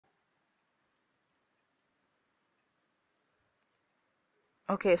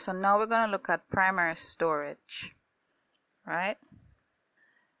Okay, so now we're going to look at primary storage, right?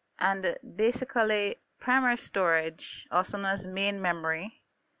 And basically, primary storage, also known as main memory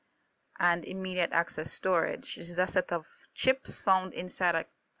and immediate access storage, is a set of chips found inside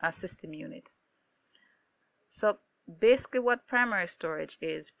a system unit. So basically what primary storage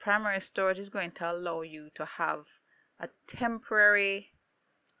is going to allow you to have a temporary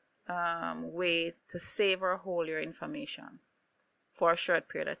way to save or hold your information for a short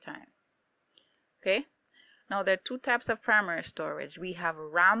period of time. Okay, now there are two types of primary storage. We have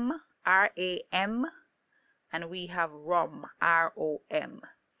RAM, RAM, and we have ROM, ROM.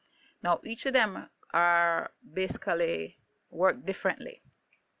 Now each of them are basically work differently.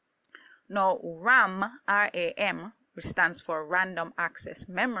 Now RAM, RAM, which stands for random access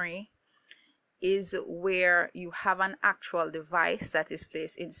memory, is where you have an actual device that is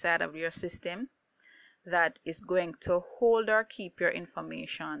placed inside of your system that is going to hold or keep your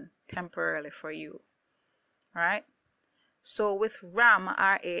information temporarily for you. Right? So with RAM,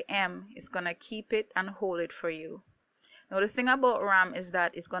 RAM, it's going to keep it and hold it for you. Now the thing about RAM is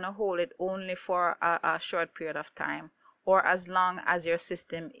that it's going to hold it only for a short period of time, or as long as your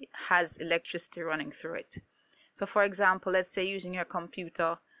system has electricity running through it. So for example, let's say using your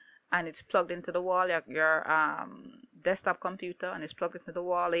computer and it's plugged into the wall, your desktop computer, and it's plugged into the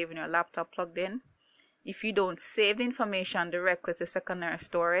wall, or even your laptop plugged in. If you don't save the information directly to secondary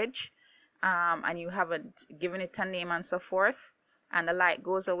storage, and you haven't given it a name and so forth, and the light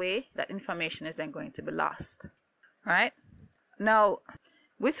goes away, that information is then going to be lost. Right? Now,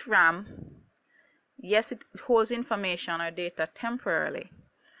 with RAM, yes, it holds information or data temporarily,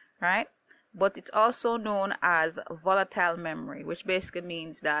 right? But it's also known as volatile memory, which basically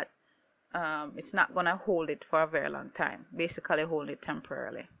means that it's not going to hold it for a very long time, basically hold it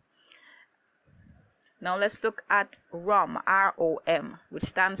temporarily. Now let's look at ROM, ROM, which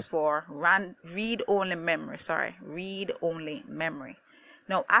stands for read-only memory. Read-only memory.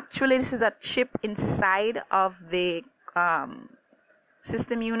 Now actually this is a chip inside of the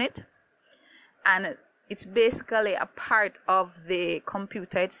system unit, and it's basically a part of the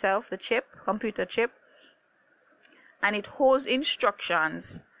computer itself, the computer chip, and it holds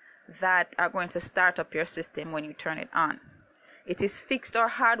instructions that are going to start up your system when you turn it on. It is fixed or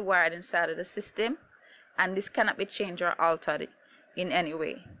hardwired inside of the system, and this cannot be changed or altered in any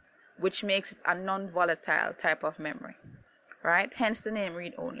way, which makes it a non-volatile type of memory, right? Hence the name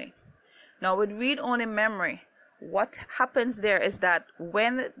read-only. Now with read-only memory, what happens there is that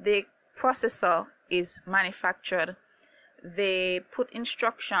when the processor is manufactured, they put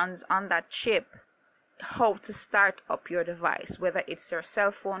instructions on that chip how to start up your device, whether it's your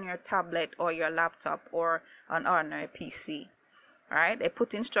cell phone, your tablet, or your laptop, or an ordinary PC. Right? They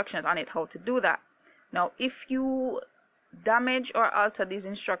put instructions on it how to do that. Now if you damage or alter these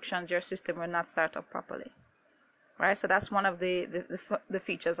instructions, your system will not start up properly. Right? So that's one of the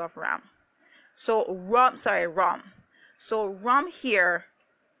features of RAM. So ROM. So ROM here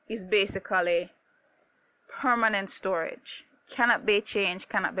is basically permanent storage, cannot be changed,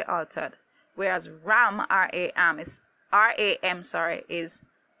 cannot be altered, whereas RAM, RAM is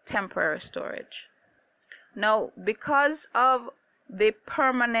temporary storage. Now because of the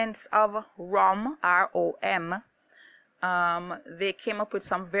permanence of ROM, ROM, they came up with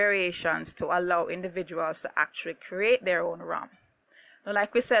some variations to allow individuals to actually create their own ROM. Now,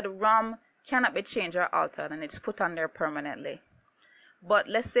 like we said, ROM cannot be changed or altered, and it's put on there permanently. But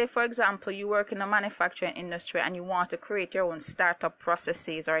let's say, for example, you work in the manufacturing industry and you want to create your own startup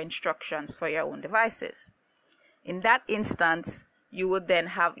processes or instructions for your own devices. In that instance, you would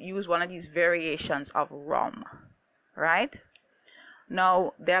then use one of these variations of ROM, right?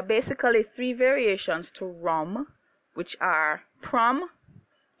 Now, there are basically three variations to ROM, which are PROM,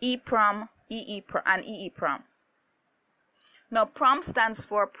 EPROM, EEPROM, and EEPROM. Now, PROM stands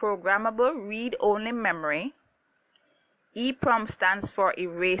for Programmable Read-Only Memory. EPROM stands for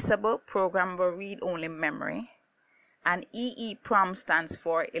Erasable Programmable Read-Only Memory. And EEPROM stands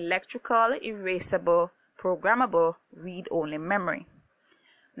for Electrical Erasable Programmable Read-Only Memory.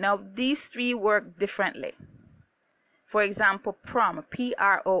 Now, these three work differently. For example, PROM,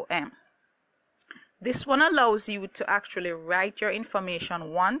 P-R-O-M. This one allows you to actually write your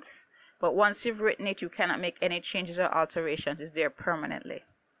information once, but once you've written it, you cannot make any changes or alterations. It's there permanently.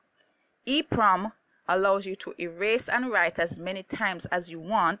 EPROM allows you to erase and write as many times as you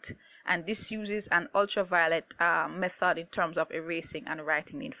want, and this uses an ultraviolet method in terms of erasing and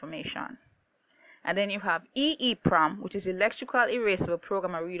writing the information. And then you have EEPROM, which is Electrical Erasable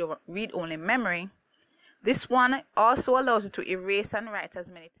Programmable Read-Only Memory. This one also allows you to erase and write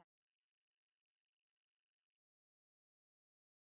as many times.